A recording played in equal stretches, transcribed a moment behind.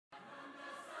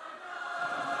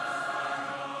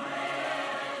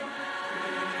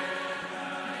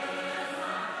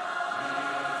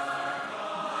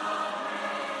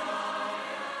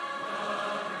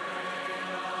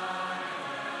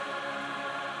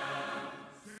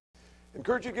I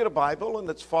encourage you to get a Bible and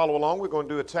let's follow along. We're going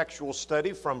to do a textual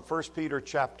study from 1 Peter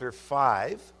chapter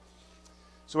 5.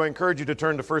 So I encourage you to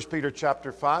turn to 1 Peter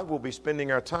chapter 5. We'll be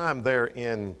spending our time there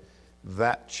in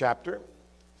that chapter,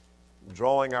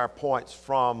 drawing our points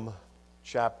from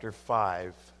chapter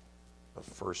 5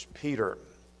 of 1 Peter.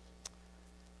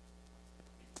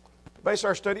 Base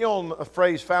our study on a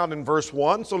phrase found in verse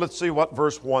 1, so let's see what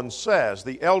verse 1 says.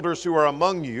 The elders who are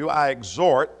among you I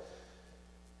exhort,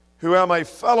 who am a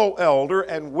fellow elder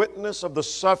and witness of the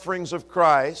sufferings of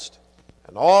Christ,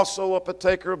 and also a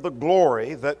partaker of the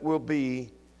glory that will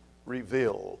be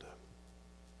revealed.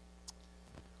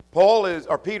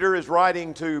 Peter is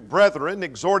writing to brethren,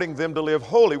 exhorting them to live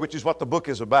holy, which is what the book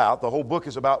is about. The whole book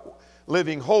is about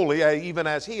living holy, even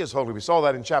as he is holy. We saw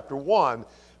that in chapter 1,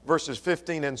 verses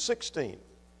 15 and 16.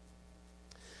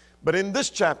 But in this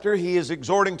chapter, he is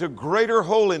exhorting to greater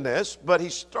holiness, but he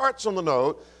starts on the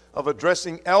note of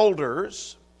addressing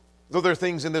elders, though there are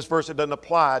things in this verse that doesn't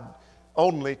apply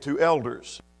only to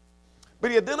elders.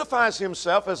 But he identifies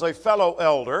himself as a fellow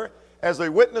elder, as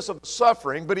a witness of the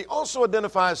suffering, but he also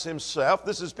identifies himself,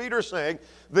 this is Peter saying,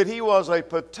 that he was a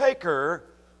partaker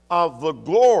of the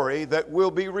glory that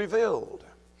will be revealed.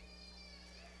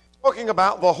 Talking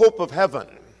about the hope of heaven.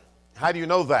 How do you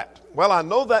know that? Well, I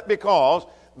know that because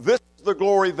this is the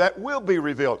glory that will be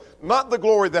revealed. Not the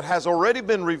glory that has already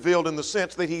been revealed in the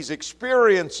sense that he's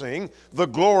experiencing the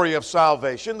glory of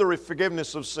salvation, the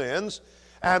forgiveness of sins,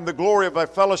 and the glory of a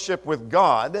fellowship with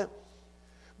God.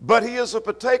 But he is a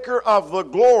partaker of the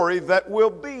glory that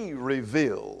will be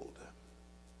revealed.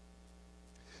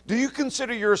 Do you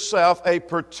consider yourself a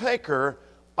partaker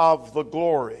of the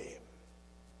glory?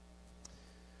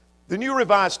 The New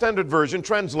Revised Standard Version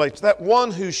translates that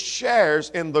one who shares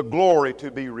in the glory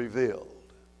to be revealed.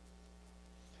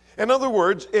 In other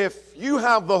words, if you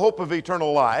have the hope of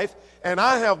eternal life and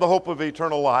I have the hope of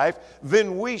eternal life,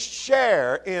 then we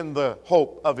share in the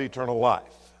hope of eternal life.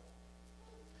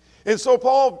 And so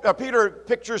Peter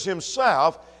pictures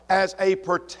himself as a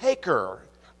partaker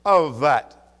of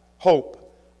that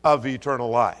hope of eternal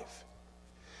life.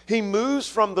 He moves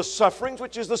from the sufferings,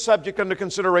 which is the subject under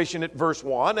consideration at verse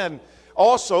 1, and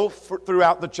also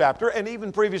throughout the chapter, and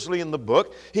even previously in the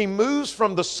book, he moves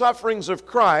from the sufferings of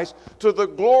Christ to the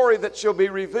glory that shall be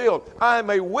revealed. I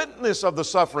am a witness of the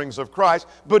sufferings of Christ,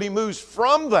 but he moves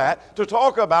from that to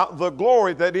talk about the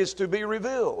glory that is to be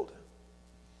revealed.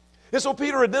 And so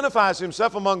Peter identifies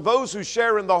himself among those who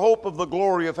share in the hope of the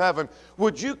glory of heaven.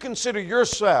 Would you consider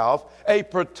yourself a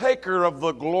partaker of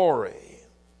the glory?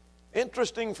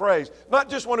 Interesting phrase. Not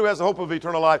just one who has the hope of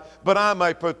eternal life, but I'm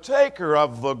a partaker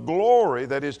of the glory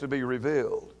that is to be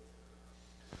revealed.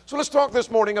 So let's talk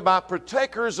this morning about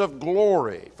partakers of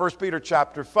glory. 1 Peter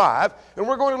chapter 5. And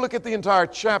we're going to look at the entire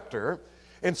chapter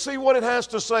and see what it has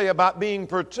to say about being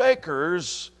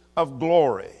partakers of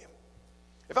glory.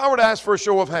 If I were to ask for a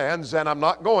show of hands, and I'm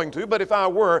not going to, but if I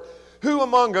were, who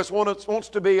among us wants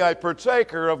to be a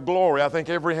partaker of glory? I think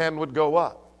every hand would go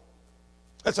up.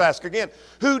 Let's ask again.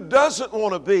 Who doesn't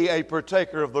want to be a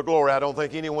partaker of the glory? I don't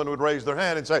think anyone would raise their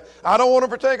hand and say, I don't want to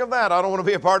partake of that. I don't want to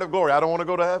be a part of glory. I don't want to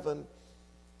go to heaven.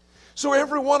 So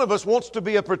every one of us wants to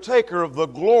be a partaker of the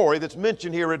glory that's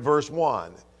mentioned here at verse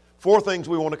 1. 4 things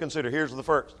we want to consider. Here's the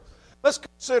first. Let's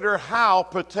consider how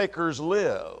partakers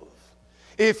live.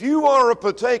 If you are a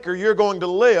partaker, you're going to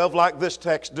live like this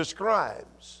text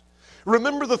describes.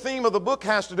 Remember, the theme of the book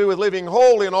has to do with living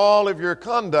holy in all of your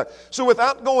conduct. So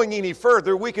without going any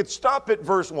further, we could stop at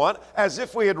verse 1 as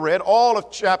if we had read all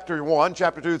of chapter 1,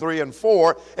 chapter 2, 3, and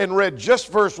 4, and read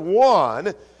just verse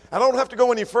 1. I don't have to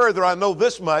go any further. I know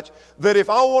this much, that if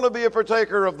I want to be a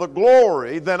partaker of the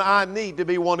glory, then I need to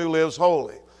be one who lives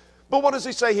holy. But what does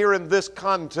he say here in this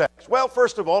context? Well,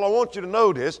 first of all, I want you to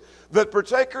notice that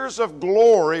partakers of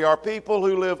glory are people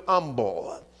who live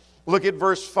humble. Look at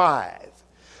verse 5.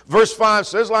 Verse 5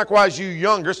 says, likewise, you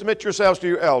younger, submit yourselves to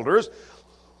your elders.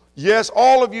 Yes,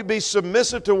 all of you be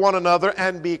submissive to one another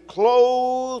and be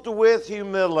clothed with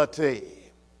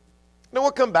humility. Now,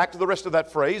 we'll come back to the rest of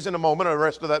that phrase in a moment, or the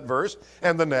rest of that verse,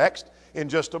 and the next in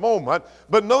just a moment.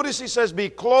 But notice he says, be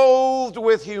clothed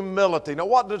with humility. Now,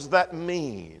 what does that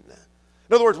mean?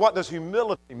 In other words, what does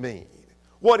humility mean?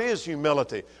 What is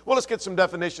humility? Well, let's get some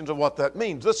definitions of what that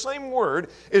means. The same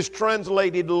word is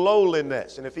translated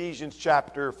lowliness in Ephesians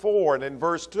chapter 4 and in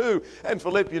verse 2, and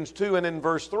Philippians 2 and in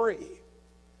verse 3.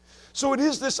 So it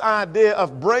is this idea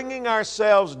of bringing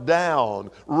ourselves down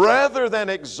rather than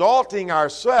exalting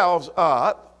ourselves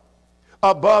up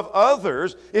above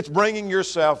others. It's bringing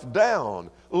yourself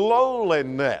down.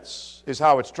 Lowliness is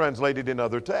how it's translated in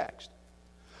other texts.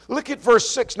 Look at verse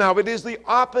 6 now. It is the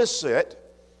opposite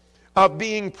of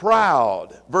being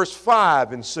proud. Verse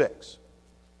 5 and 6.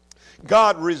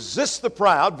 God resists the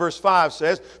proud, verse 5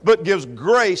 says, but gives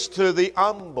grace to the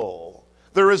humble.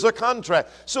 There is a contrast.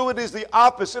 So it is the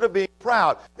opposite of being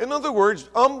proud. In other words,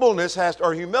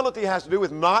 or humility has to do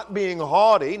with not being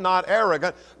haughty, not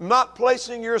arrogant, not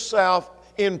placing yourself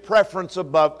in preference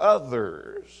above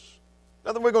others.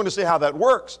 Now then we're going to see how that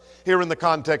works here in the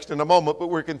context in a moment, but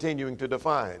we're continuing to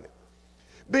define.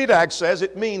 BDAG says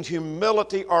it means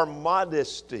humility or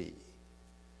modesty.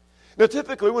 Now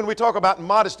typically when we talk about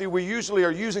modesty, we usually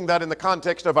are using that in the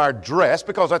context of our dress,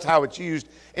 because that's how it's used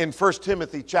in 1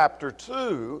 Timothy chapter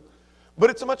 2. But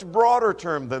it's a much broader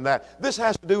term than that. This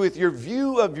has to do with your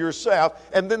view of yourself,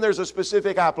 and then there's a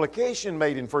specific application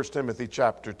made in 1 Timothy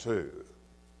chapter 2.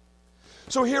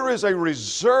 So here is a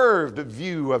reserved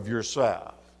view of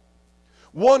yourself.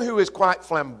 One who is quite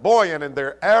flamboyant, and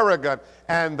they're arrogant,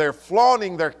 and they're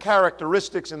flaunting their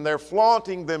characteristics, and they're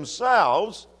flaunting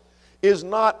themselves, is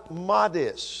not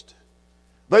modest.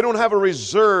 They don't have a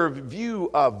reserved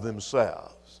view of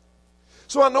themselves.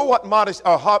 So I know what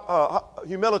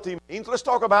humility means. Let's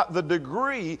talk about the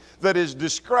degree that is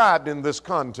described in this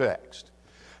context.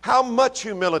 How much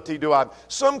humility do I have?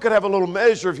 Some could have a little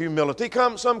measure of humility.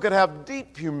 Some could have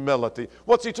deep humility.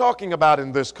 What's he talking about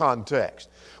in this context?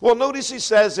 Well, notice he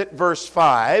says at verse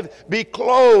 5, be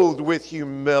clothed with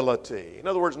humility. In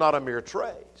other words, not a mere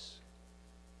trace.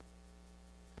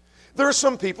 There are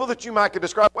some people that you might could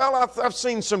describe, well, I've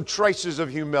seen some traces of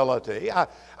humility.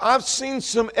 I've seen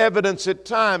some evidence at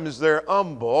times they're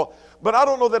humble, but I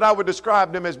don't know that I would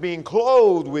describe them as being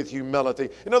clothed with humility.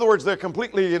 In other words, they're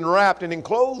completely enwrapped and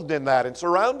enclosed in that and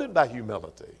surrounded by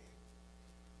humility.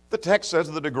 The text says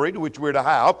the degree to which we're to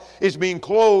have is being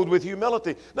clothed with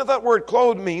humility. Now that word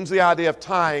clothed means the idea of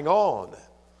tying on.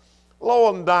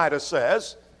 Lowenditis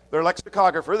says, their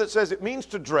lexicographer, that says it means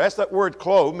to dress. That word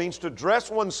clothe means to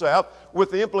dress oneself with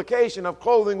the implication of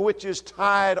clothing which is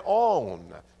tied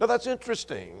on. Now that's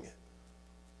interesting.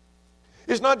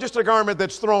 It's not just a garment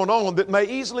that's thrown on that may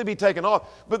easily be taken off,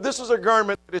 but this is a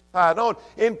garment that is tied on.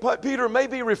 And Peter may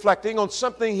be reflecting on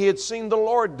something he had seen the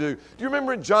Lord do. Do you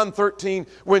remember in John 13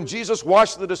 when Jesus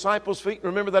washed the disciples' feet?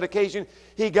 Remember that occasion?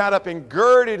 He got up and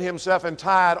girded himself and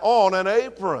tied on an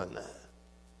apron,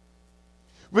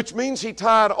 which means he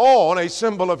tied on a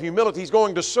symbol of humility. He's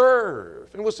going to serve.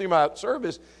 And we'll see about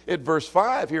service at verse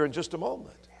 5 here in just a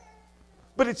moment.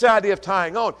 But it's the idea of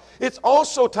tying on. It's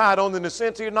also tied on in the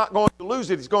sense that you're not going to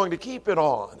lose it. He's going to keep it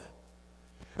on.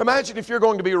 Imagine if you're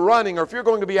going to be running, or if you're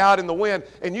going to be out in the wind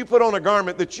and you put on a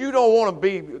garment that you don't want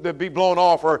to be blown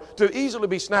off or to easily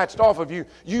be snatched off of you.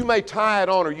 You may tie it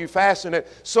on, or you fasten it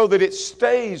so that it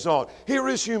stays on. Here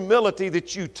is humility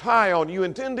that you tie on. You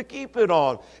intend to keep it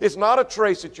on. It's not a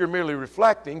trace that you're merely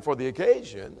reflecting for the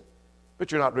occasion,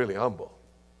 but you're not really humble.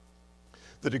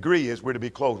 The degree is we're to be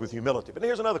clothed with humility. But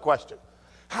here's another question.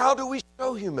 How do we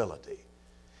show humility?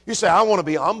 You say, I want to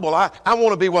be humble. I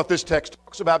want to be what this text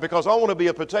talks about because I want to be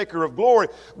a partaker of glory.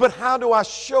 But how do I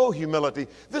show humility?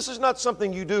 This is not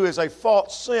something you do as a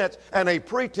false sense and a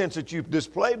pretense that you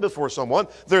display before someone.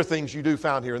 There are things you do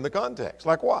found here in the context.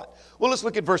 Like what? Well, let's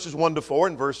look at verses 1 to 4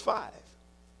 and verse 5.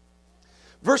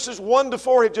 Verses 1 to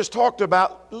 4, it just talked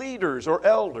about leaders or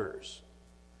elders.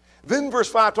 Then verse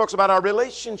 5 talks about our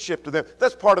relationship to them.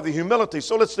 That's part of the humility.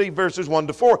 So let's see verses 1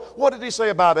 to 4. What did he say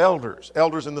about elders?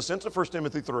 Elders in the sense of 1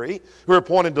 Timothy 3, who are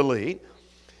appointed to lead.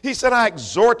 He said, I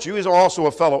exhort you, he's also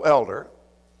a fellow elder.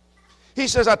 He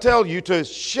says, I tell you to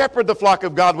shepherd the flock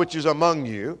of God which is among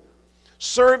you,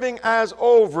 serving as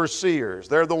overseers.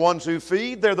 They're the ones who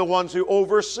feed, they're the ones who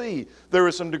oversee. There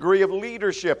is some degree of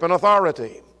leadership and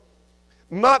authority.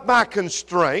 Not by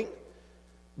constraint,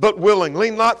 but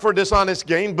willingly, not for dishonest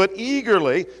gain, but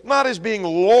eagerly, not as being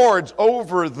lords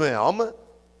over them.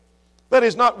 That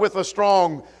is, not with a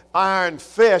strong iron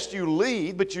fist you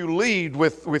lead, but you lead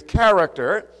with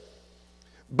character,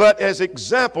 but as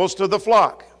examples to the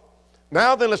flock.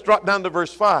 Now then, let's drop down to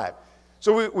verse 5.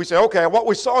 So we say, okay, what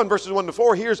we saw in verses 1 to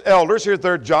 4, here's elders, here's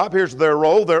their job, here's their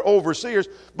role, they're overseers.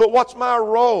 But what's my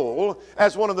role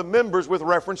as one of the members with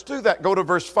reference to that? Go to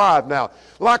verse 5 now.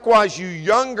 Likewise, you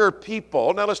younger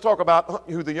people, now let's talk about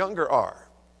who the younger are.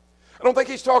 I don't think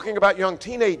he's talking about young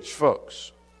teenage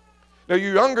folks. Now,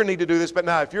 you younger need to do this, but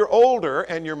now if you're older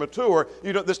and you're mature,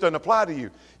 this doesn't apply to you.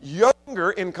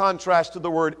 Younger, in contrast to the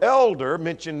word elder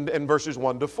mentioned in verses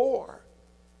 1 to 4.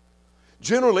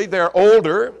 Generally, they're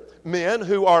older men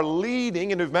who are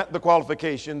leading and who've met the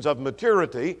qualifications of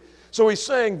maturity. So he's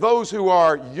saying those who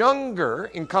are younger,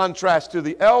 in contrast to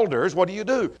the elders, what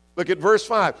do? Look at verse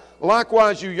 5.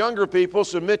 Likewise, you younger people,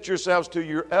 submit yourselves to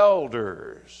your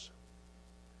elders.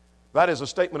 That is a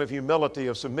statement of humility,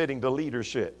 of submitting to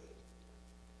leadership.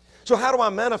 So how do I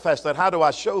manifest that? How do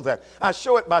I show that? I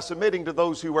show it by submitting to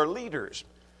those who are leaders.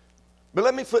 But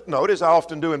let me footnote, as I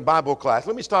often do in Bible class,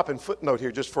 let me stop and footnote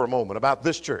here just for a moment about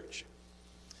this church.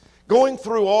 Going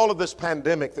through all of this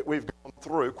pandemic that we've gone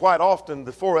through, quite often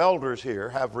the four elders here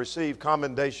have received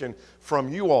commendation from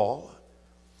you all.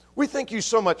 We thank you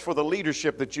so much for the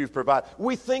leadership that you've provided.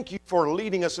 We thank you for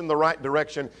leading us in the right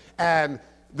direction and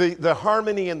the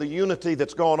harmony and the unity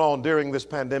that's gone on during this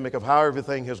pandemic of how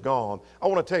everything has gone. I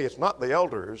want to tell you, it's not the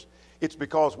elders. It's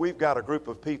because we've got a group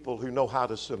of people who know how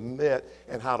to submit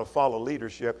and how to follow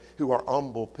leadership, who are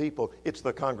humble people. It's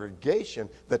the congregation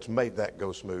that's made that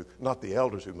go smooth, not the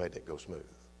elders who made it go smooth.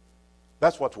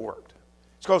 That's what's worked.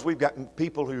 It's because we've got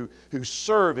people who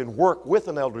serve and work with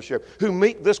an eldership, who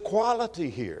meet this quality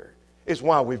here, is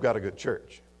why we've got a good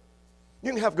church.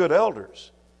 You can have good elders,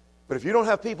 but if you don't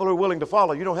have people who are willing to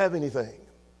follow, you don't have anything.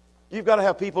 You've got to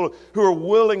have people who are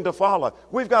willing to follow.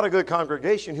 We've got a good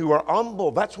congregation who are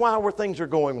humble. That's why things are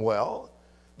going well.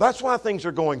 That's why things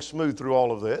are going smooth through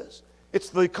all of this. It's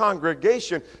the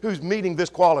congregation who's meeting this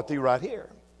quality right here.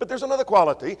 But there's another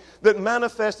quality that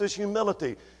manifests as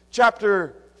humility.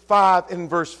 Chapter 5 in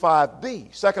verse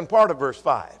 5b, second part of verse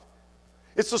 5.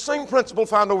 It's the same principle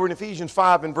found over in Ephesians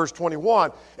 5 in verse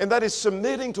 21, and that is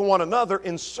submitting to one another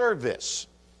in service.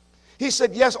 He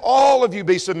said, yes, all of you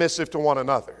be submissive to one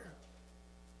another.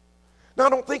 Now, I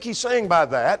don't think he's saying by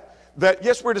that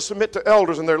yes, we're to submit to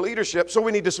elders and their leadership, so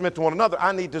we need to submit to one another.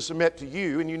 I need to submit to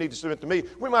you, and you need to submit to me.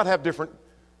 We might have different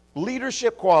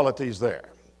leadership qualities there.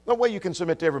 No way you can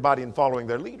submit to everybody in following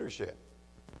their leadership.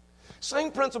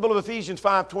 Same principle of Ephesians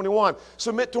 5:21.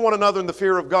 Submit to one another in the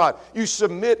fear of God. You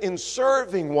submit in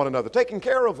serving one another, taking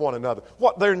care of one another,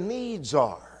 what their needs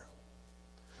are.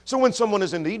 So when someone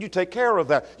is in need, you take care of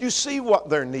that. You see what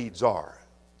their needs are.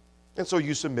 And so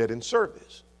you submit in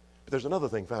service. But there's another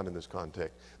thing found in this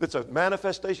context that's a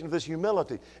manifestation of this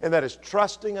humility, and that is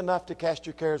trusting enough to cast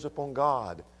your cares upon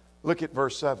God. Look at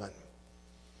verse 7.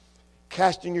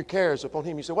 Casting your cares upon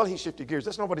Him. You say, well, he shifted gears.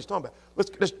 That's not what he's talking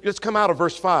about. Let's come out of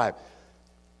verse 5.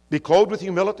 Be clothed with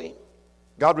humility.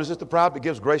 God resists the proud, but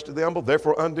gives grace to the humble.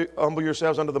 Therefore, humble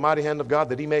yourselves under the mighty hand of God,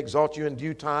 that He may exalt you in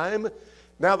due time.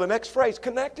 Now, the next phrase,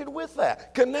 connected with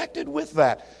that.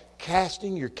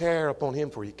 Casting your care upon Him,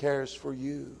 for He cares for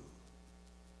you.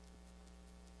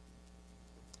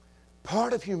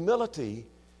 Part of humility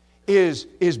is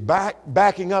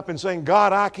backing up and saying,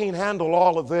 God, I can't handle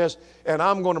all of this, and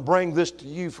I'm going to bring this to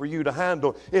you for you to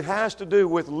handle. It has to do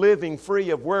with living free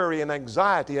of worry and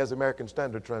anxiety, as American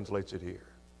Standard translates it here.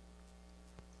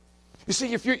 You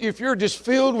see, if you're just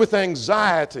filled with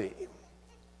anxiety,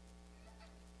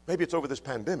 maybe it's over this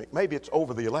pandemic, maybe it's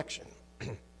over the election,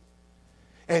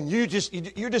 and you're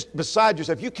just beside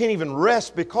yourself. You can't even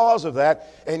rest because of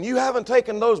that. And you haven't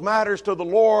taken those matters to the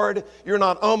Lord. You're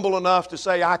not humble enough to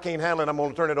say, I can't handle it. I'm going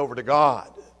to turn it over to God.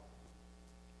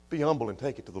 Be humble and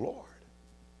take it to the Lord.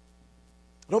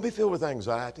 Don't be filled with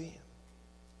anxiety.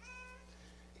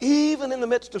 Even in the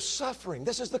midst of suffering,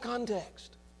 this is the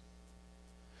context,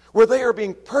 where they are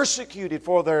being persecuted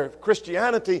for their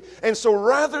Christianity. And so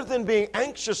rather than being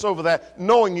anxious over that,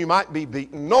 knowing you might be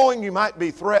beaten, knowing you might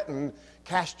be threatened,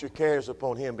 cast your cares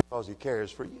upon Him because He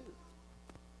cares for you.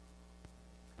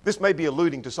 This may be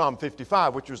alluding to Psalm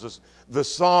 55, which was the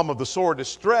psalm of the sore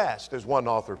distressed, as one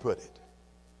author put it.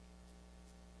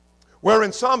 Where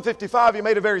in Psalm 55 he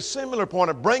made a very similar point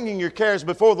of bringing your cares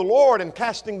before the Lord and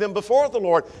casting them before the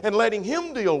Lord and letting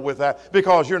Him deal with that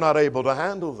because you're not able to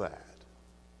handle that.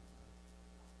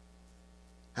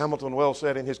 Hamilton well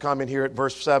said in his comment here at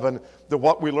verse 7 that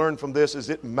what we learn from this is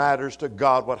it matters to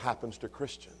God what happens to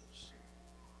Christians.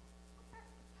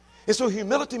 And so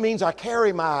humility means I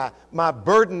carry my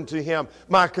burden to Him,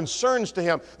 my concerns to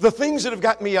Him, the things that have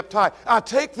got me uptight. I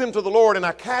take them to the Lord and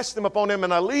I cast them upon Him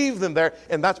and I leave them there,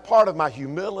 and that's part of my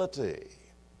humility.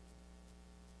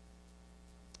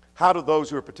 How do those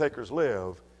who are partakers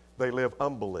live? They live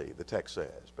humbly, the text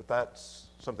says. But that's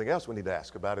something else we need to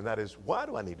ask about, and that is, why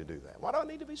do I need to do that? Why do I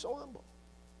need to be so humble?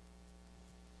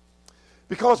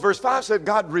 Because verse 5 said,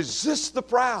 God resists the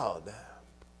proud.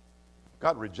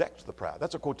 God rejects the proud.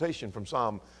 That's a quotation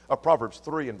from Proverbs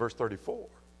 3 and verse 34.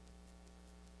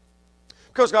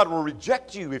 Because God will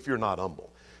reject you if you're not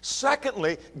humble.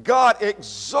 Secondly, God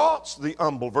exalts the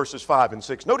humble, verses 5 and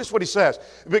 6. Notice what he says.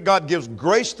 But God gives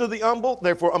grace to the humble,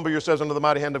 therefore humble yourselves under the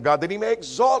mighty hand of God, that He may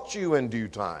exalt you in due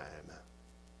time.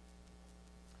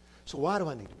 So why do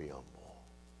I need to be humble?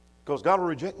 Because God will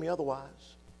reject me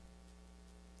otherwise.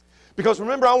 Because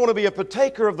remember, I want to be a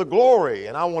partaker of the glory,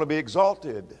 and I want to be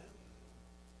exalted.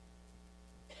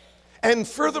 And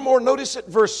furthermore, notice at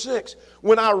verse 6,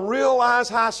 when I realize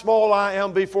how small I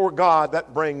am before God,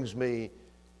 that brings me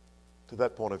to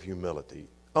that point of humility.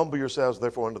 Humble yourselves,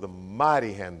 therefore, under the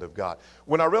mighty hand of God.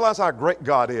 When I realize how great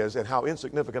God is and how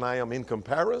insignificant I am in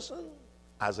comparison,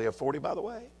 Isaiah 40, by the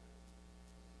way,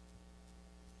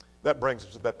 that brings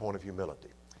us to that point of humility.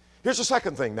 Here's the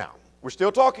second thing now. We're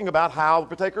still talking about how the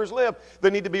partakers live.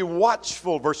 They need to be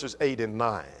watchful, verses 8 and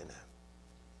 9.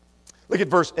 Look at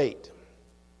verse 8.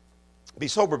 Be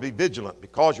sober, be vigilant,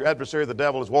 because your adversary the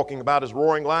devil is walking about as a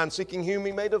roaring lion, seeking whom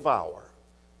he may devour.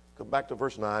 Come back to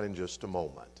verse 9 in just a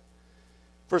moment.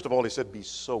 First of all, he said, be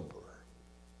sober.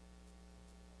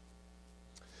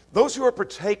 Those who are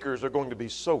partakers are going to be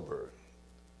sober.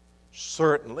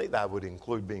 Certainly, that would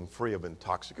include being free of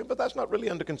intoxicant, but that's not really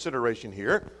under consideration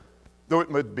here, though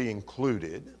it would be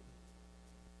included.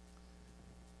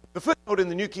 The footnote in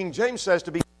the New King James says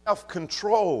to be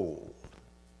self-controlled.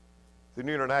 The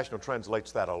New International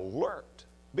translates that alert.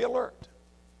 Be alert.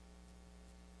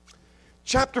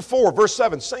 Chapter 4, verse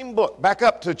 7, same book. Back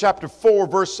up to chapter 4,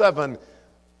 verse 7.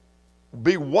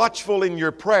 Be watchful in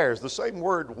your prayers. The same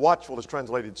word watchful is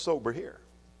translated sober here.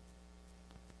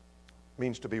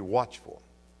 Means to be watchful.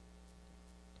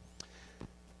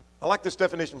 I like this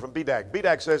definition from BDAG.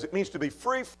 BDAG says it means to be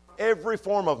free from every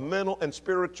form of mental and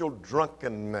spiritual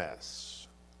drunkenness.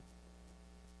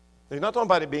 He's not talking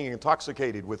about it being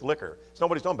intoxicated with liquor. It's not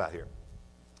what he's talking about here.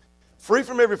 Free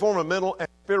from every form of mental and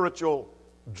spiritual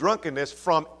drunkenness,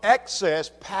 from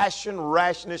excess, passion,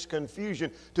 rashness,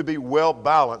 confusion, to be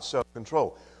well-balanced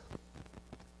self-control.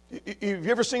 Have you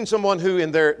ever seen someone who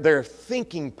in their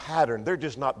thinking pattern, they're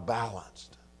just not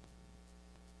balanced?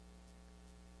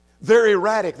 They're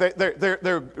erratic.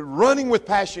 They're running with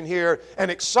passion here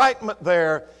and excitement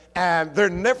there, and they're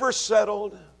never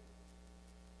settled.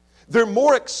 They're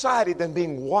more excited than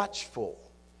being watchful.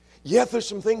 Yet there's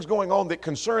some things going on that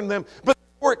concern them, but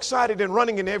they're more excited and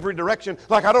running in every direction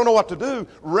like I don't know what to do,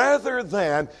 rather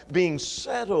than being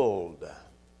settled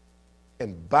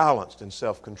and balanced in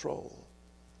self-control.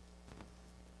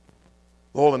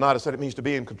 Lowell and Nida said it means to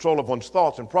be in control of one's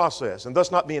thoughts and process, and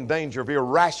thus not be in danger of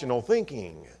irrational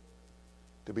thinking.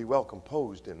 To be well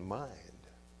composed in mind,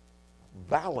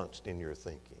 balanced in your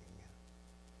thinking.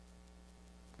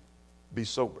 Be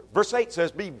sober. Verse 8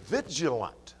 says, be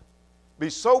vigilant. Be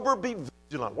sober, be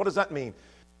vigilant. What does that mean?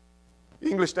 The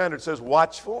English Standard says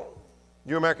watchful.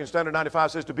 New American Standard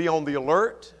 95 says to be on the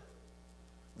alert.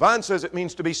 Vine says it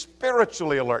means to be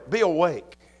spiritually alert. Be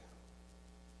awake.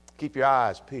 Keep your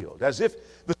eyes peeled. As if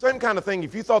the same kind of thing,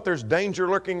 if you thought there's danger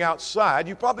lurking outside,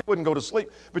 you probably wouldn't go to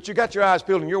sleep. But you got your eyes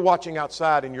peeled and you're watching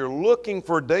outside and you're looking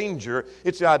for danger.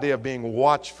 It's the idea of being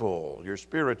watchful. You're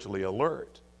spiritually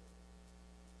alert.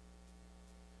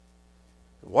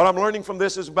 What I'm learning from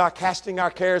this is by casting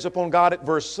our cares upon God at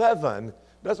verse 7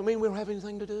 doesn't mean we don't have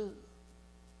anything to do.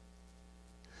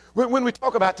 When we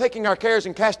talk about taking our cares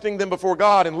and casting them before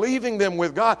God and leaving them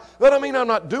with God, that doesn't mean I'm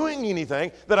not doing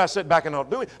anything that I sit back and not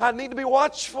doing. I need to be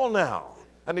watchful now.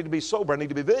 I need to be sober. I need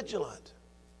to be vigilant.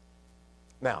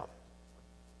 Now,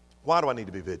 why do I need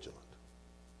to be vigilant?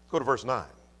 Go to verse 9.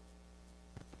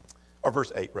 Or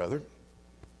verse 8, rather.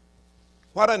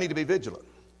 Why do I need to be vigilant?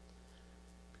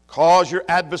 Because your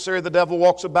adversary, the devil,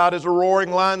 walks about as a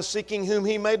roaring lion, seeking whom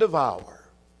he may devour.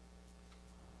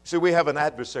 See, we have an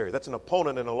adversary. That's an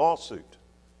opponent in a lawsuit.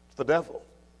 It's the devil.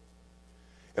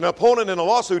 An opponent in a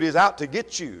lawsuit is out to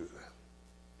get you.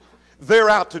 They're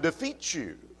out to defeat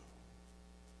you.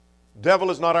 Devil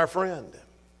is not our friend.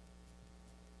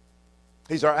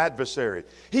 He's our adversary.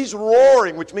 He's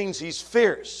roaring, which means he's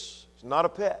fierce. He's not a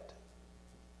pet.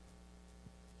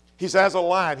 He's as a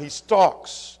lion. He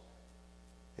stalks.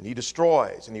 And he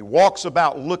destroys, and he walks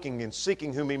about looking and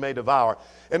seeking whom he may devour.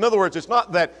 In other words, it's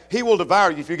not that he will devour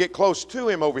you if you get close to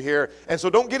him over here, and so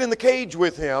don't get in the cage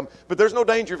with him, but there's no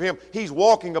danger of him. He's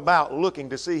walking about looking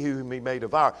to see whom he may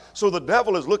devour. So the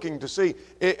devil is looking to see,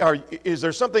 is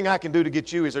there something I can do to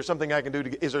get you? Is there something I can do to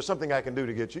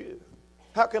get you?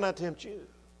 How can I tempt you?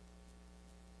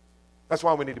 That's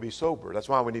why we need to be sober. That's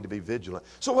why we need to be vigilant.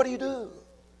 So what do?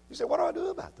 You say, what do I do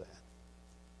about that?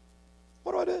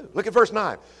 What do I do? Look at verse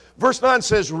 9. Verse 9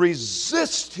 says,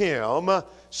 resist him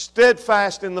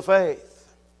steadfast in the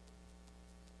faith.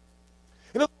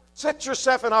 In other words, set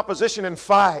yourself in opposition and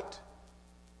fight.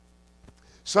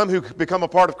 Some who become a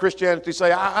part of Christianity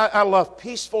say, I love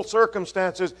peaceful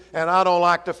circumstances and I don't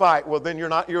like to fight. Well, then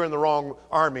you're in the wrong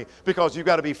army, because you've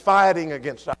got to be fighting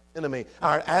against our enemy,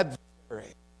 our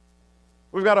adversary.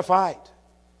 We've got to fight.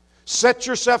 Set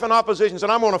yourself in opposition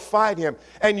and I'm going to fight him.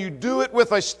 And you do it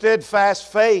with a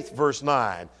steadfast faith, verse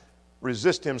 9.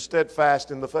 Resist him steadfast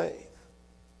in the faith.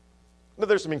 Now,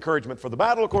 there's some encouragement for the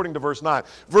battle according to verse 9.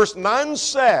 Verse 9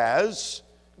 says,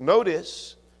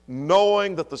 notice,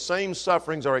 knowing that the same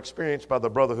sufferings are experienced by the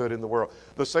brotherhood in the world.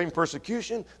 The same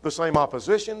persecution, the same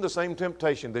opposition, the same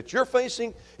temptation that you're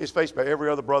facing is faced by every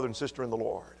other brother and sister in the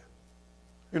Lord.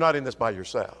 You're not in this by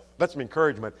yourself. That's some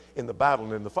encouragement in the battle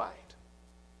and in the fight.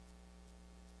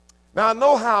 Now, I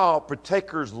know how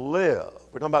partakers live.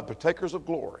 We're talking about partakers of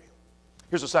glory.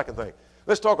 Here's the second thing.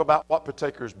 Let's talk about what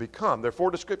partakers become. There are 4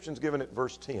 descriptions given at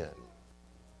verse 10.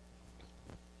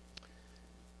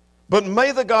 But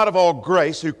may the God of all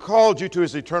grace, who called you to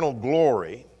his eternal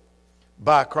glory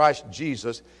by Christ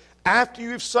Jesus, after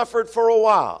you've suffered for a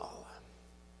while,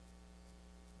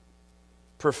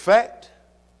 perfect,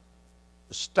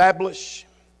 establish,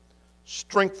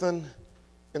 strengthen,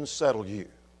 and settle you.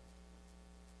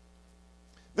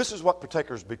 This is what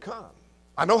partakers become.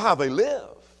 I know how they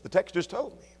live. The text just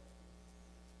told me.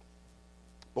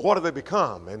 But what do they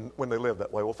become when they live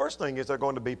that way? Well, first thing is they're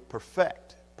going to be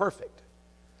perfect.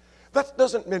 That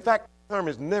doesn't, in fact, the term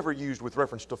is never used with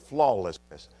reference to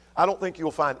flawlessness. I don't think you'll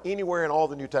find anywhere in all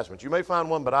the New Testament. You may find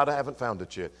one, but I haven't found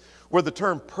it yet, where the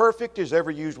term perfect is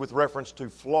ever used with reference to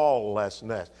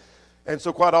flawlessness. And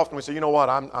so quite often we say, you know what,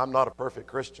 I'm not a perfect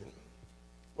Christian.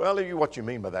 Well, what you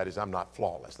mean by that is I'm not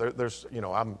flawless.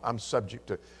 I'm subject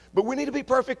to, but we need to be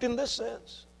perfect in this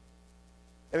sense.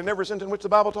 And in every sense in which the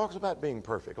Bible talks about being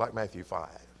perfect, like Matthew 5.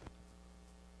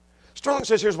 Strong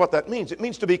says here's what that means. It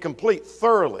means to be complete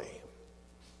thoroughly.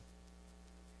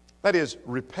 That is,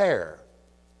 repair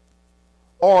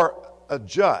or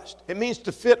adjust. It means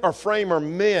to fit or frame or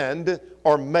mend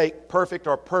or make perfect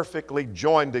or perfectly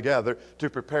joined together, to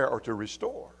prepare or to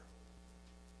restore.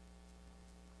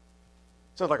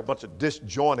 Sounds like a bunch of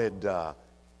disjointed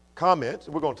comments.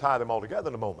 We're going to tie them all together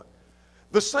in a moment.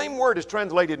 The same word is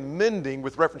translated mending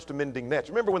with reference to mending nets.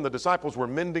 Remember when the disciples were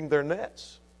mending their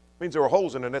nets? It means there were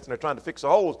holes in their nets and they're trying to fix the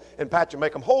holes and patch and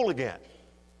make them whole again.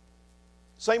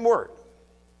 Same word.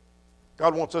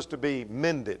 God wants us to be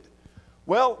mended.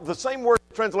 Well, the same word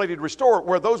translated restore,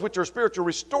 where those which are spiritual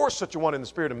restore such a one in the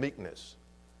spirit of meekness.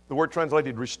 The word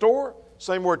translated restore,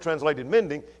 same word translated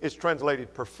mending, is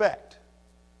translated perfect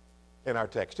in our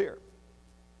text here.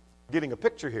 Getting a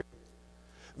picture here.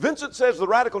 Vincent says the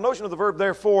radical notion of the verb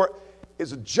therefore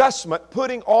is adjustment,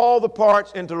 putting all the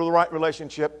parts into the right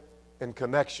relationship and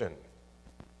connection.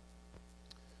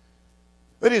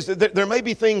 That is, there may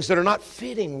be things that are not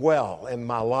fitting well in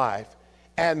my life,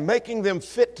 and making them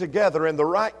fit together in the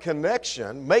right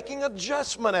connection, making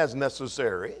adjustment as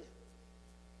necessary,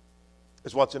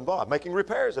 is what's involved. Making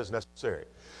repairs as necessary.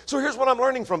 So here's what I'm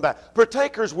learning from that.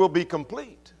 Partakers will be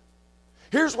complete.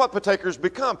 Here's what partakers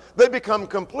become. They become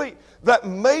complete. That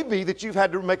may be that you've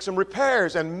had to make some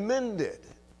repairs and mended.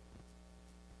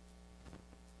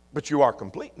 But you are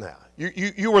complete now.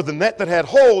 You were the net that had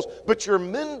holes, but you're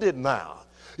mended now.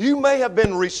 You may have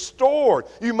been restored.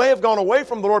 You may have gone away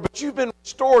from the Lord, but you've been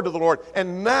restored to the Lord,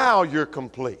 and now you're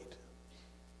complete.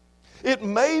 It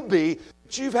may be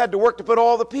that you've had to work to put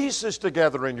all the pieces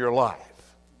together in your life.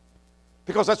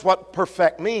 Because that's what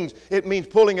perfect means. It means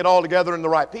pulling it all together in the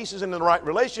right pieces and in the right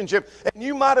relationship. And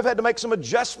you might have had to make some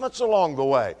adjustments along the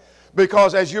way.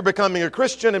 Because as you're becoming a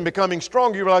Christian and becoming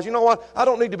strong, you realize, you know what? I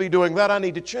don't need to be doing that. I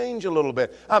need to change a little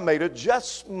bit. I made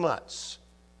adjustments.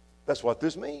 That's what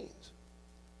this means.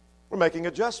 We're making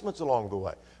adjustments along the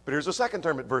way. But here's the second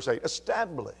term at verse 8,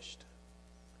 established.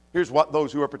 Here's what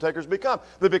those who are partakers become.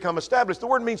 They become established. The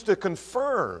word means to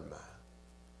confirm.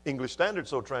 English Standard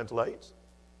so translates.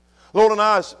 Lord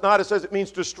Onida says it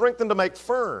means to strengthen, to make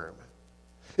firm.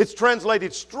 It's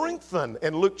translated strengthen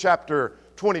in Luke chapter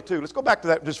 22. Let's go back to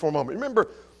that just for a moment. Remember,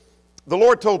 the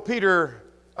Lord told Peter,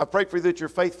 I pray for you that your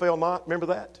faith fail not. Remember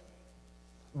that?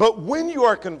 But when you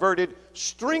are converted,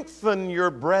 strengthen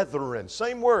your brethren.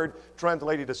 Same word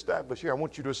translated establish here. I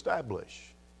want you to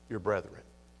establish your brethren.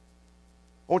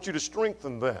 I want you to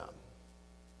strengthen them.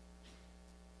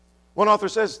 One author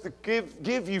says to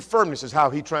give you firmness is how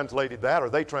he translated that, or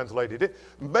they translated it.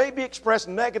 May be expressed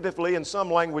negatively in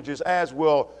some languages as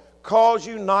will cause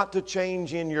you not to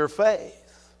change in your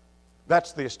faith.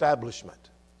 That's the establishment.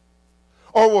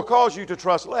 Or will cause you to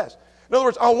trust less. In other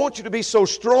words, I want you to be so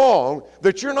strong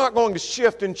that you're not going to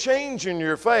shift and change in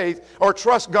your faith or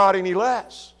trust God any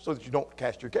less, so that you don't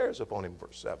cast your cares upon Him,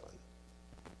 verse 7.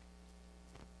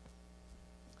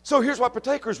 So here's what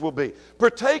partakers will be.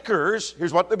 Partakers,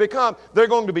 here's what they become. They're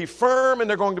going to be firm and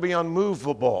they're going to be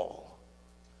unmovable.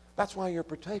 That's why you're a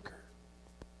partaker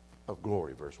of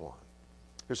glory, verse 1.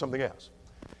 Here's something else.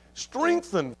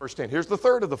 Strengthen, verse 10. Here's the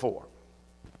third of the four.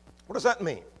 What does that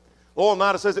mean? Lowell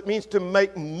Nada says it means to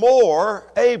make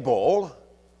more able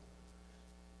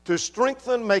to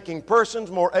strengthen making persons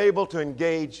more able to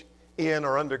engage in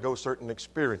or undergo certain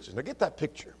experiences. Now get that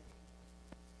picture.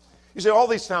 You say all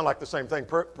these sound like the same thing,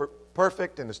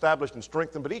 perfect and established and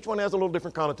strengthened, but each one has a little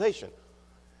different connotation.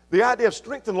 The idea of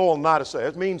strengthened, Lowell Nida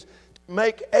says, means to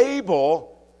make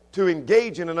able to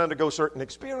engage in and undergo certain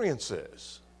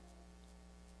experiences.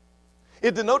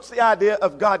 It denotes the idea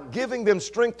of God giving them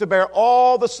strength to bear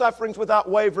all the sufferings without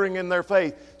wavering in their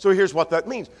faith. So here's what that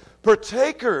means.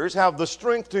 Partakers have the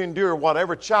strength to endure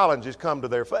whatever challenges come to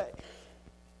their faith.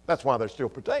 That's why they're still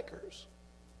partakers.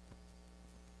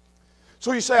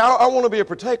 So you say, I want to be a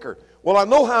partaker. Well, I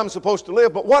know how I'm supposed to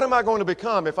live, but what am I going to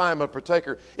become if I'm a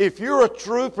partaker? If you're a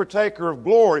true partaker of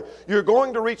glory, you're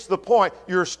going to reach the point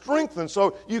you're strengthened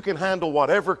so you can handle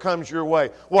whatever comes your way.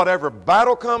 Whatever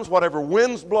battle comes, whatever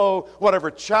winds blow,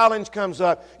 whatever challenge comes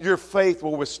up, your faith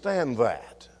will withstand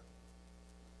that.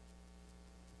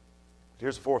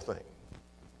 Here's the fourth thing.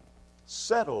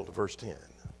 Settled, verse 10.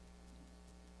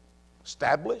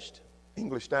 Established,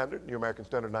 English Standard, New American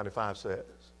Standard 95 says.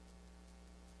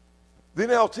 The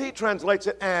NLT translates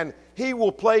it, and he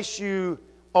will place you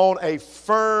on a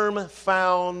firm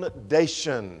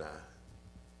foundation.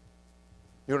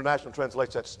 New International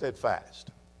translates that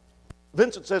steadfast.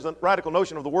 Vincent says the radical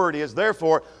notion of the word is,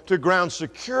 therefore, to ground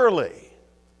securely.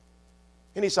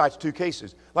 And he cites two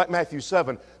cases, like Matthew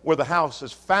 7, where the house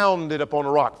is founded upon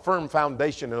a rock, firm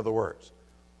foundation, in other words.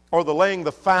 Or the laying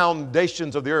the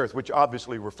foundations of the earth, which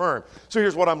obviously were firm. So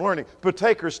here's what I'm learning.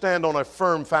 Partakers stand on a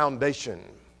firm foundation.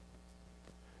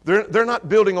 They're not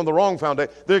building on the wrong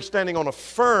foundation. They're standing on a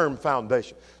firm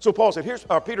foundation. So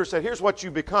Peter said, here's what you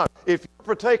become. If you're a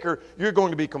partaker, you're going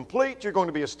to be complete, you're going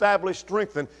to be established,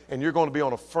 strengthened, and you're going to be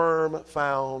on a firm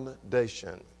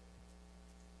foundation.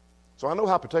 So I know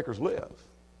how partakers live.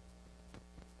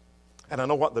 And I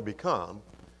know what they become.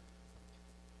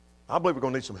 I believe we're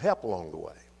going to need some help along the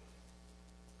way.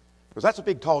 Because that's a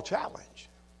big, tall challenge.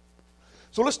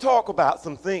 So let's talk about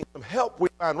some things, some help we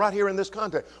find right here in this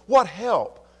context. What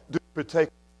help do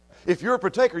partakers? If you're a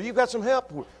partaker, you've got some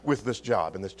help with this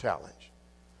job and this challenge.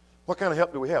 What kind of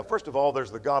help do we have? First of all,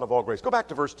 there's the God of all grace. Go back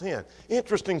to verse 10.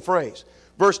 Interesting phrase.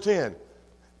 Verse 10.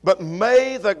 But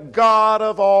may the God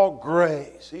of all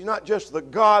grace. He's not just the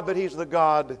God, but he's the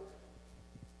God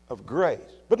of grace.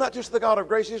 But not just the God of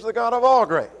grace, he's the God of all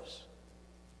grace.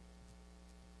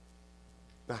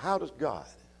 Now, how does God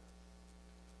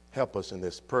help us in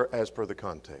this as per the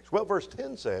context? Well, verse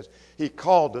 10 says, he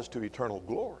called us to eternal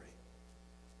glory.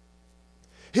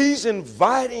 He's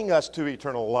inviting us to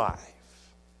eternal life,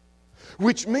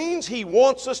 which means he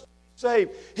wants us to be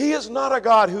saved. He is not a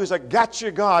God who is a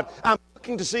gotcha God. I'm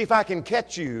looking to see if I can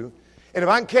catch you, and if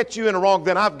I can catch you in a wrong,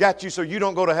 then I've got you so you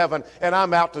don't go to heaven, and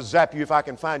I'm out to zap you if I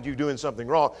can find you doing something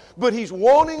wrong. But he's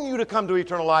wanting you to come to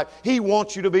eternal life. He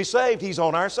wants you to be saved. He's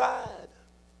on our side.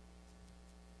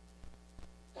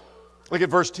 Look at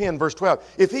verse 10, verse 12.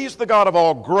 If he's the God of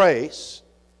all grace,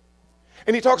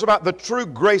 and he talks about the true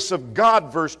grace of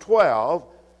God, verse 12,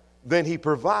 then he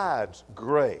provides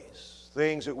grace,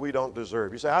 things that we don't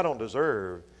deserve. You say, I don't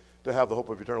deserve to have the hope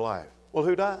of eternal life. Well,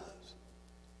 who does?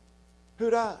 Who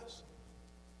does?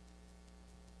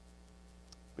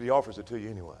 But he offers it to you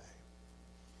anyway.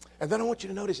 And then I want you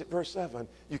to notice at verse 7,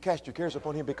 you cast your cares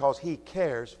upon him because he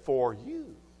cares for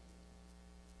you.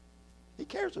 He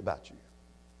cares about you.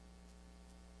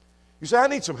 You say, I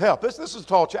need some help. This is a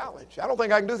tall challenge. I don't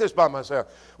think I can do this by myself.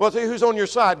 Well, I'll tell you who's on your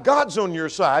side. God's on your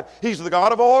side. He's the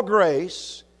God of all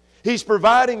grace. He's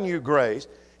providing you grace.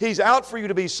 He's out for you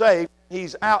to be saved.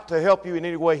 He's out to help you in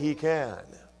any way he can.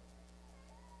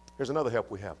 Here's another help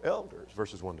we have. Elders,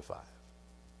 verses 1 to 5.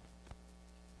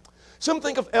 Some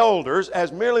think of elders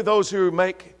as merely those who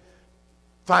make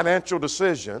financial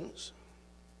decisions.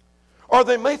 Or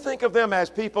they may think of them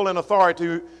as people in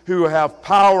authority who have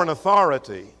power and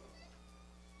authority.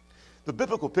 The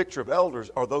biblical picture of elders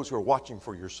are those who are watching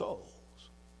for your souls.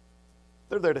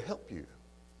 They're there to help you.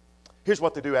 Here's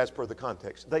what they do as per the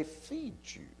context. They feed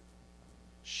you.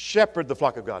 Shepherd the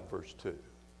flock of God, verse 2.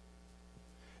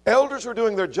 Elders who are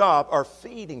doing their job are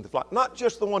feeding the flock. Not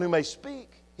just the one who may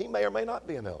speak. He may or may not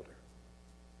be an elder.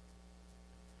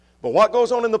 But what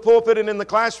goes on in the pulpit and in the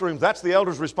classrooms, that's the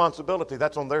elder's responsibility.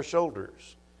 That's on their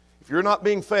shoulders. If you're not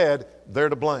being fed, they're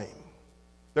to blame.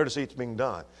 They're to see it's being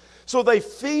done. So they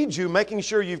feed you, making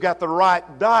sure you've got the right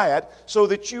diet so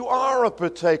that you are a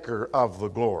partaker of the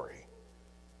glory.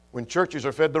 When churches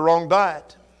are fed the wrong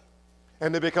diet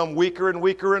and they become weaker and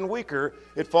weaker and weaker,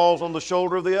 it falls on the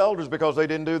shoulder of the elders because they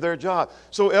didn't do their job.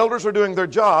 So elders are doing their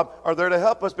job, are there to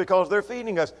help us because they're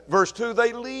feeding us. Verse 2,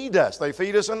 they lead us. They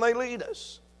feed us and they lead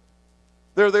us.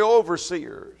 They're the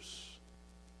overseers.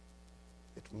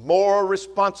 It More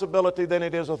responsibility than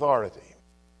it is authority.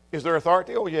 Is there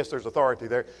authority? Oh, yes, there's authority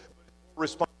there.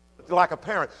 Responsibility, like a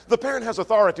parent. The parent has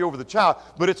authority over the child,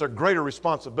 but it's a greater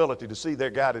responsibility to see they're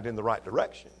guided in the right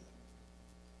direction.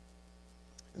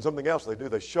 And something else they do,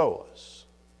 they show us,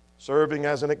 serving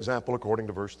as an example according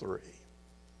to verse 3.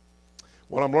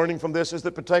 What I'm learning from this is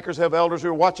that partakers have elders who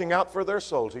are watching out for their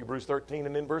souls, Hebrews 13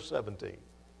 and in verse 17.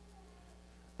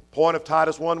 The point of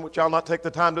Titus 1, which I'll not take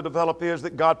the time to develop, is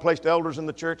that God placed elders in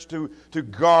the church to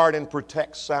guard and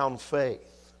protect sound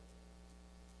faith.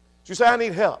 So you say, I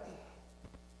need help.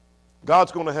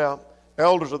 God's going to help.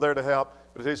 Elders are there to help.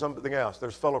 But I'll tell you something else.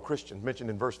 There's fellow Christians mentioned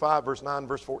in verse 5, verse 9,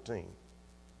 verse 14.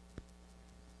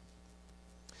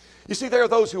 You see, there are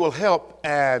those who will help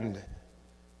and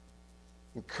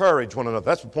encourage one another.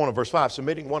 That's the point of verse 5.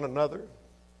 Submitting one another.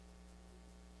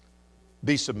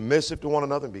 Be submissive to one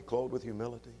another and be clothed with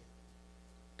humility.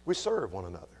 We serve one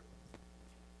another.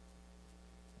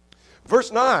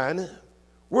 Verse 9,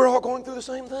 we're all going through the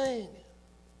same thing.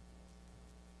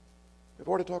 We've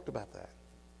already talked about that.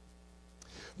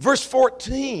 Verse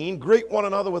 14, greet one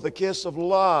another with a kiss of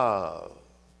love.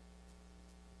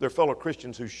 They're fellow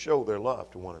Christians who show their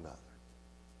love to one another.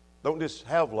 Don't just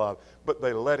have love, but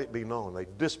they let it be known. They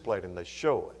display it and they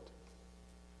show it.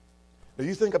 Now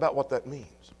you think about what that means.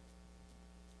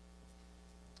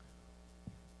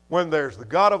 When there's the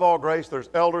God of all grace, there's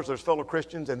elders, there's fellow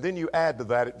Christians, and then you add to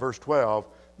that at verse 12,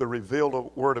 the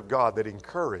revealed word of God that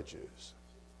encourages.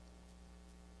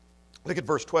 Look at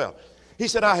verse 12. He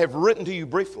said, I have written to you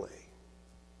briefly.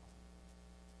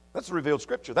 That's the revealed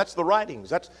scripture. That's the writings.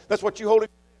 That's what you hold.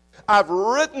 I've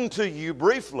written to you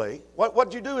briefly. What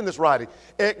did you do in this writing?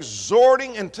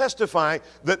 Exhorting and testifying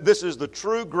that this is the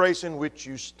true grace in which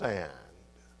you stand.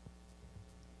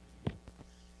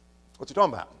 What's he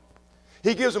talking about?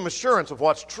 He gives them assurance of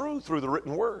what's true through the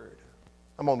written word.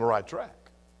 I'm on the right track.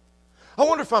 I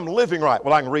wonder if I'm living right.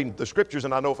 Well, I can read the scriptures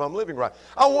and I know if I'm living right.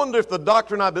 I wonder if the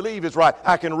doctrine I believe is right.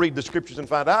 I can read the scriptures and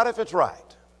find out if it's right.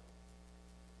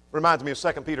 Reminds me of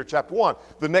 2 Peter chapter 1.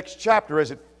 The next chapter as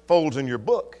it folds in your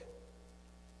book.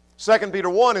 2 Peter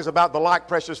 1 is about the like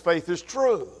precious faith is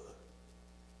true.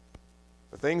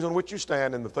 The things on which you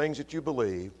stand and the things that you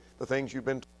believe, the things you've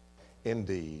been taught,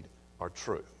 indeed are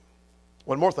true.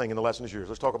 One more thing in the lesson is yours.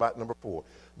 Let's talk about number 4.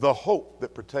 The hope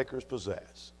that partakers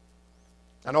possess.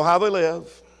 I know how they live.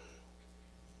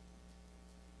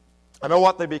 I know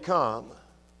what they become.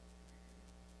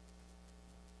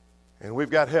 And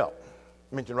we've got help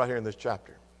mentioned right here in this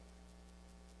chapter.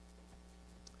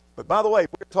 But by the way, if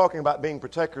we're talking about being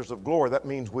partakers of glory, that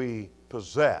means we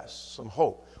possess some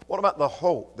hope. What about the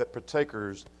hope that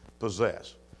partakers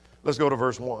possess? Let's go to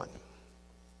verse 1.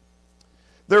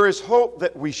 There is hope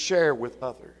that we share with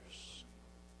others.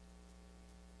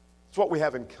 It's what we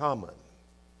have in common.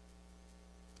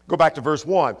 Go back to verse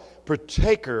 1.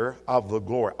 Partaker of the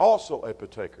glory. Also a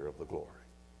partaker of the glory.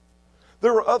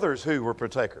 There were others who were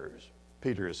partakers,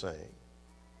 Peter is saying.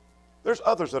 There's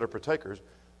others that are partakers,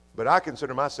 but I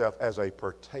consider myself as a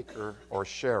partaker or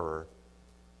sharer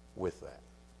with that.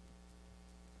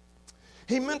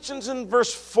 He mentions in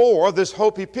verse 4 this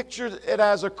hope. He pictured it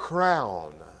as a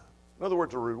crown. In other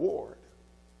words, a reward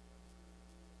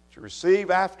to receive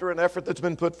after an effort that's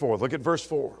been put forth. Look at verse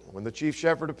 4. When the chief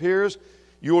shepherd appears,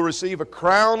 you will receive a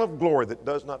crown of glory that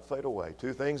does not fade away.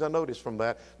 2 things I noticed from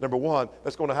that. Number 1,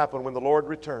 that's going to happen when the Lord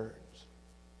returns.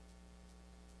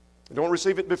 You don't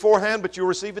receive it beforehand, but you'll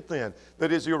receive it then.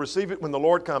 That is, you'll receive it when the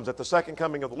Lord comes, at the second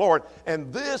coming of the Lord.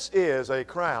 And this is a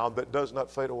crown that does not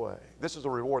fade away. This is a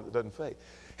reward that doesn't fade.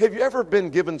 Have you ever been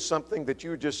given something that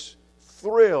you just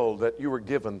thrilled that you were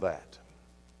given that?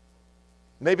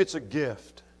 Maybe it's a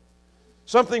gift.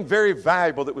 Something very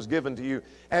valuable that was given to you.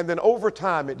 And then over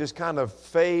time, it just kind of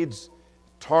fades,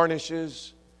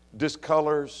 tarnishes,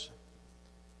 discolors,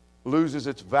 loses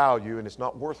its value, and it's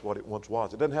not worth what it once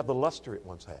was. It doesn't have the luster it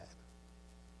once had.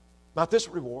 Not this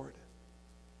reward.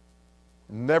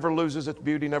 Never loses its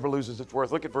beauty, never loses its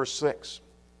worth. Look at verse 6.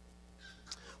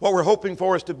 What we're hoping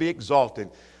for is to be exalted.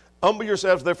 Humble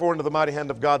yourselves, therefore, into the mighty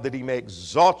hand of God, that he may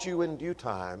exalt you in due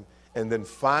time. And then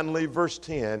finally, verse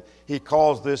 10, he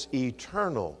calls this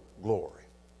eternal glory.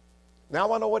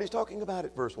 Now I know what he's talking about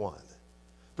at verse 1.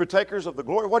 Partakers of the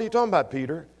glory. What are you talking about,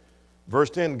 Peter? Verse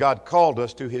 10, God called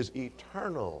us to his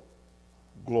eternal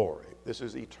glory. This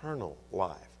is eternal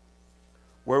life,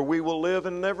 where we will live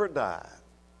and never die,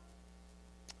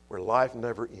 where life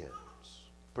never ends.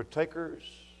 Partakers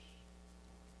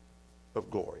of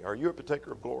glory. Are you a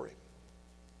partaker of glory?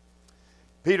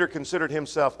 Peter considered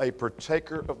himself a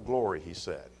partaker of glory, he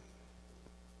said.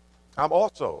 I'm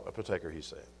also a partaker, he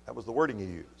said. That was the wording he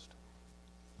used.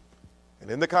 And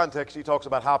in the context, he talks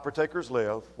about how partakers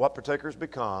live, what partakers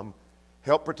become,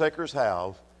 help partakers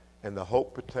have, and the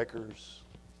hope partakers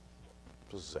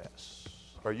possess.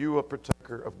 Are you a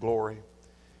partaker of glory?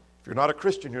 If you're not a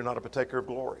Christian, you're not a partaker of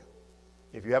glory.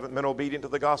 If you haven't been obedient to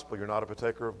the gospel, you're not a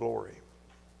partaker of glory.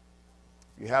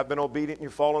 If you have been obedient and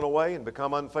you've fallen away and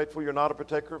become unfaithful, you're not a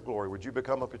partaker of glory. Would you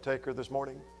become a partaker this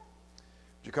morning?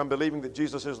 Would you come believing that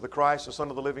Jesus is the Christ, the Son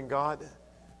of the living God?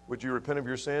 Would you repent of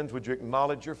your sins? Would you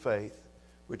acknowledge your faith?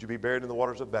 Would you be buried in the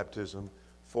waters of baptism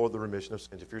for the remission of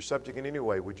sins? If you're subject in any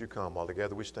way, would you come while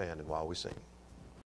together we stand and while we sing?